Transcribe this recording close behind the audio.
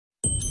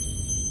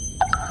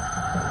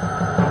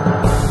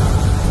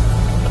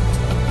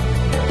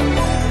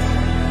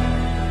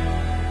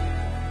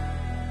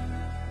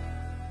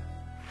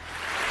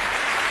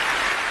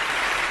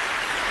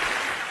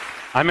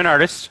I'm an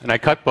artist, and I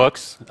cut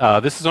books.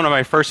 This is one of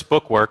my first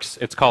book works.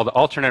 It's called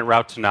Alternate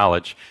Route to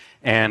Knowledge.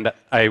 And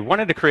I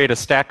wanted to create a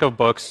stack of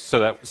books so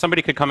that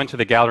somebody could come into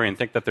the gallery and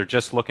think that they're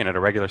just looking at a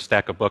regular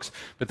stack of books.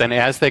 But then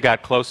as they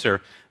got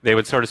closer, they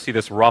would sort of see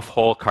this rough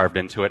hole carved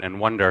into it and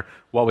wonder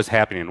what was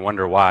happening and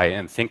wonder why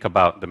and think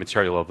about the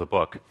material of the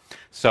book.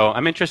 So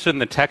I'm interested in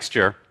the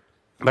texture,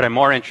 but I'm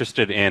more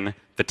interested in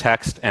the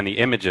text and the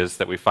images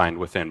that we find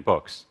within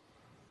books.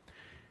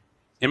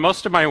 In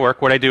most of my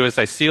work, what I do is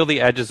I seal the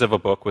edges of a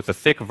book with a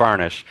thick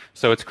varnish,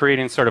 so it's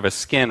creating sort of a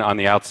skin on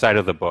the outside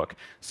of the book.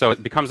 So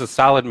it becomes a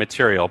solid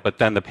material, but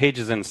then the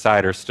pages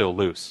inside are still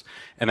loose.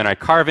 And then I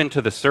carve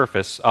into the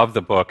surface of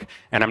the book,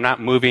 and I'm not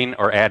moving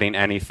or adding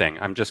anything.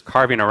 I'm just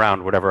carving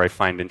around whatever I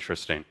find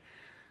interesting.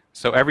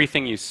 So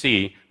everything you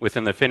see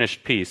within the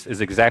finished piece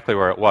is exactly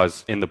where it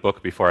was in the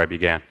book before I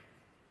began.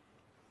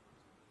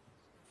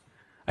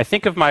 I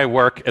think of my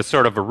work as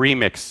sort of a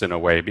remix in a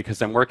way,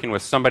 because I'm working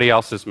with somebody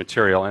else's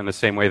material in the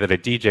same way that a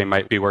DJ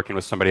might be working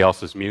with somebody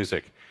else's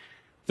music.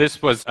 This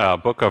was a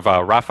book of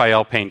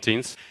Raphael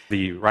paintings,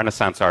 the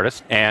Renaissance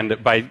artist,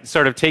 and by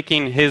sort of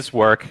taking his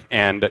work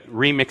and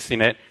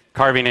remixing it,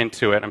 carving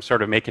into it, I'm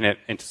sort of making it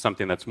into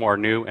something that's more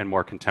new and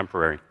more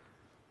contemporary.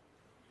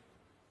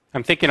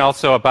 I'm thinking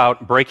also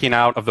about breaking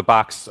out of the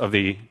box of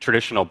the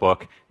traditional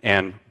book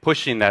and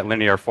pushing that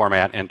linear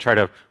format and try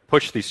to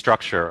push the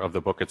structure of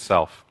the book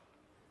itself,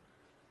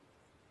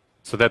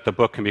 so that the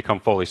book can become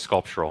fully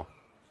sculptural.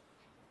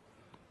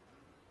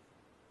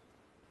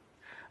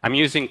 I'm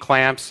using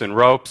clamps and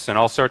ropes and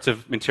all sorts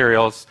of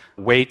materials,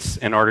 weights,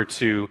 in order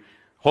to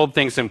hold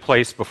things in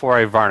place before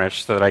I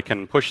varnish so that I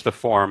can push the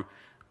form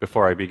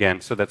before I begin,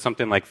 so that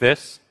something like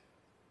this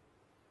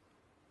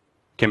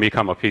can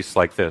become a piece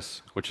like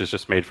this, which is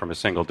just made from a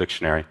single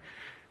dictionary.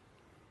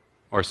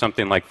 Or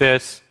something like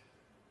this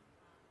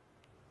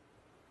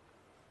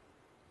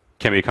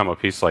can become a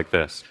piece like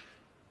this.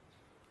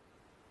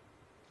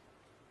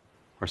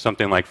 Or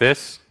something like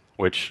this,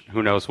 which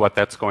who knows what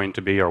that's going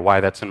to be or why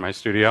that's in my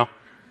studio,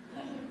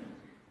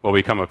 will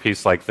become a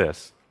piece like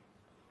this.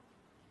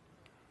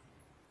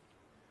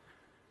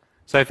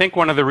 So I think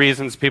one of the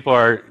reasons people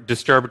are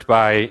disturbed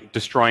by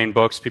destroying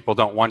books, people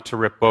don't want to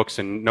rip books,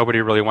 and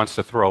nobody really wants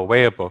to throw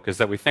away a book, is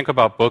that we think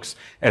about books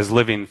as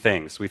living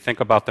things. We think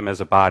about them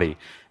as a body.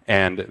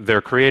 And they're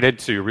created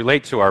to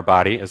relate to our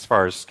body as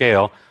far as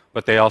scale,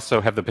 but they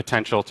also have the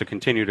potential to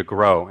continue to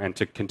grow and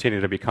to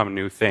continue to become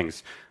new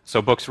things. So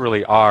books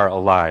really are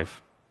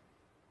alive.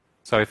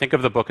 So I think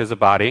of the book as a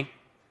body,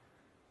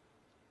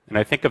 and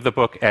I think of the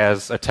book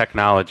as a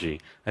technology.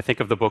 I think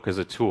of the book as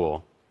a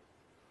tool.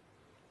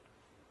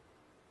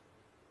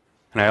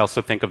 And I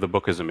also think of the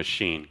book as a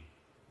machine.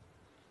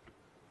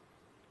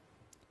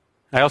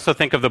 I also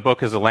think of the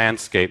book as a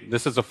landscape.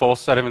 This is a full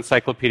set of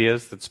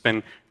encyclopedias that's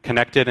been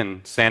connected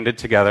and sanded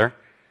together.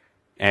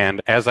 And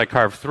as I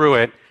carve through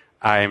it,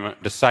 I'm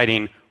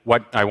deciding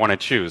what I want to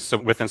choose. So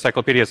with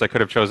encyclopedias, I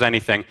could have chose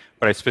anything,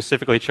 but I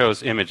specifically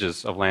chose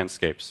images of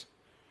landscapes.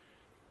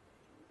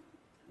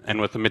 And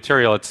with the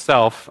material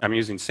itself, I'm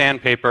using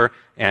sandpaper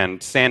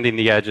and sanding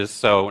the edges,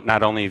 so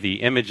not only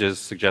the images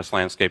suggest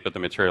landscape, but the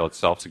material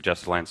itself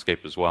suggests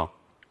landscape as well.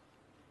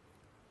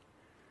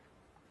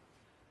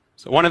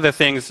 So one of the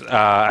things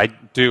I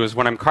do is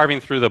when I'm carving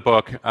through the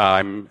book,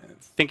 I'm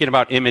thinking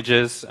about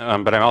images,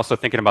 but I'm also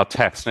thinking about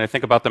text, and I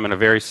think about them in a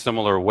very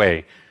similar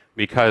way.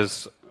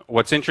 Because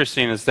what's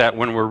interesting is that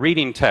when we're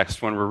reading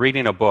text, when we're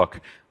reading a book,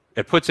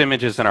 it puts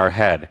images in our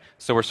head.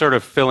 So we're sort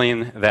of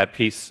filling that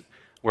piece.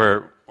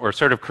 We're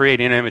sort of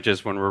creating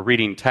images when we're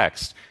reading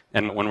text.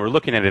 And when we're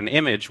looking at an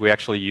image, we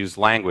actually use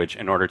language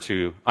in order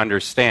to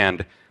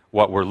understand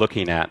what we're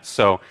looking at.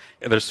 So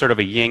there's sort of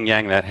a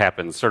yin-yang that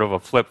happens, sort of a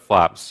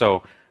flip-flop.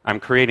 So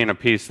I'm creating a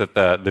piece that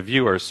the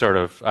viewer is sort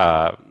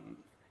of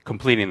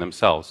completing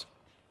themselves.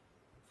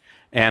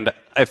 And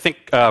I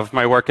think of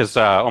my work as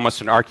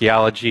almost an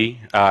archaeology.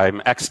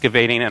 I'm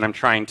excavating and I'm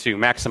trying to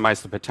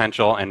maximize the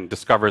potential and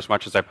discover as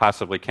much as I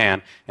possibly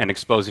can and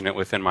exposing it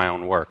within my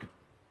own work.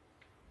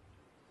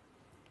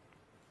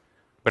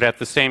 But at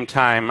the same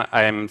time,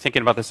 I'm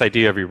thinking about this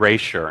idea of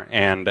erasure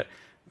and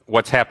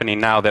what's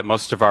happening now that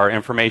most of our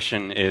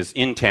information is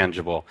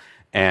intangible,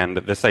 and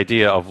this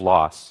idea of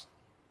loss.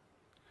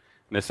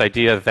 This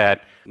idea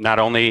that not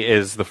only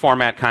is the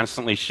format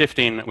constantly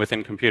shifting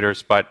within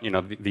computers, but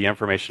the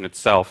information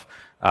itself,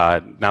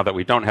 now that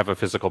we don't have a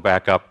physical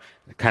backup,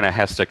 kind of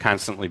has to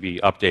constantly be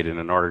updated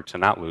in order to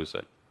not lose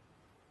it.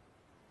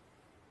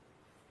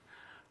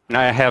 Now,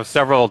 I have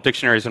several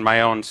dictionaries in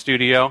my own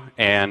studio,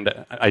 and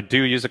I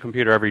do use a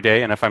computer every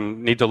day, and if I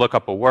need to look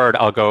up a word,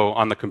 I'll go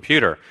on the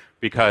computer,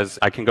 because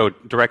I can go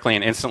directly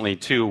and instantly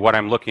to what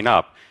I'm looking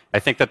up. I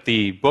think that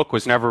the book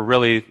was never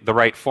really the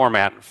right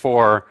format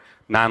for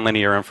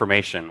nonlinear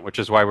information, which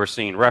is why we're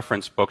seeing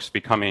reference books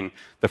becoming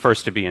the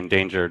first to be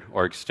endangered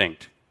or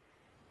extinct.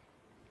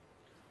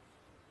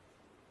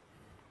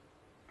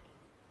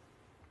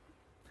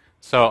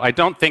 So I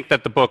don't think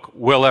that the book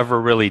will ever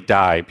really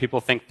die.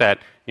 People think that,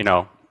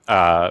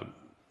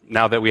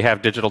 now that we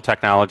have digital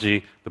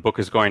technology, the book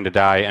is going to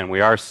die, and we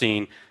are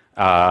seeing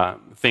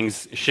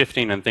things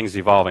shifting and things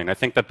evolving. I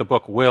think that the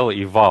book will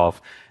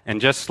evolve. And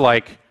just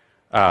like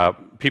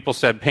people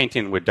said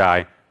painting would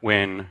die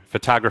when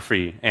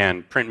photography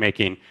and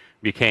printmaking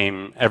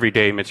became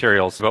everyday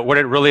materials, but what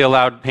it really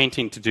allowed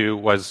painting to do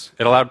was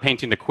it allowed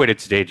painting to quit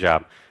its day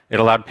job. It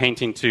allowed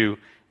painting to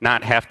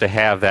not have to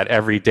have that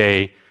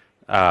everyday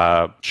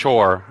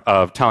chore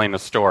of telling a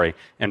story.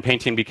 And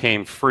painting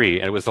became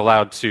free. It was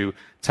allowed to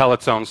tell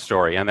its own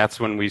story. And that's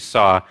when we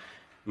saw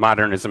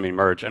modernism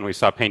emerge and we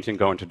saw painting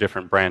go into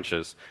different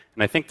branches.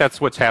 And I think that's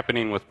what's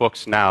happening with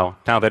books now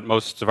that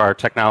most of our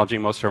technology,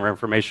 most of our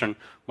information,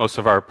 most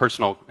of our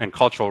personal and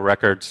cultural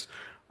records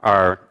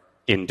are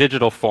in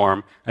digital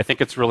form. I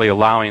think it's really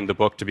allowing the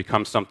book to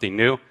become something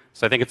new.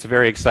 So I think it's a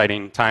very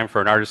exciting time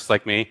for an artist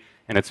like me,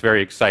 and it's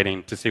very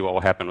exciting to see what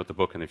will happen with the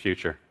book in the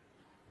future.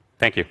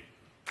 Thank you.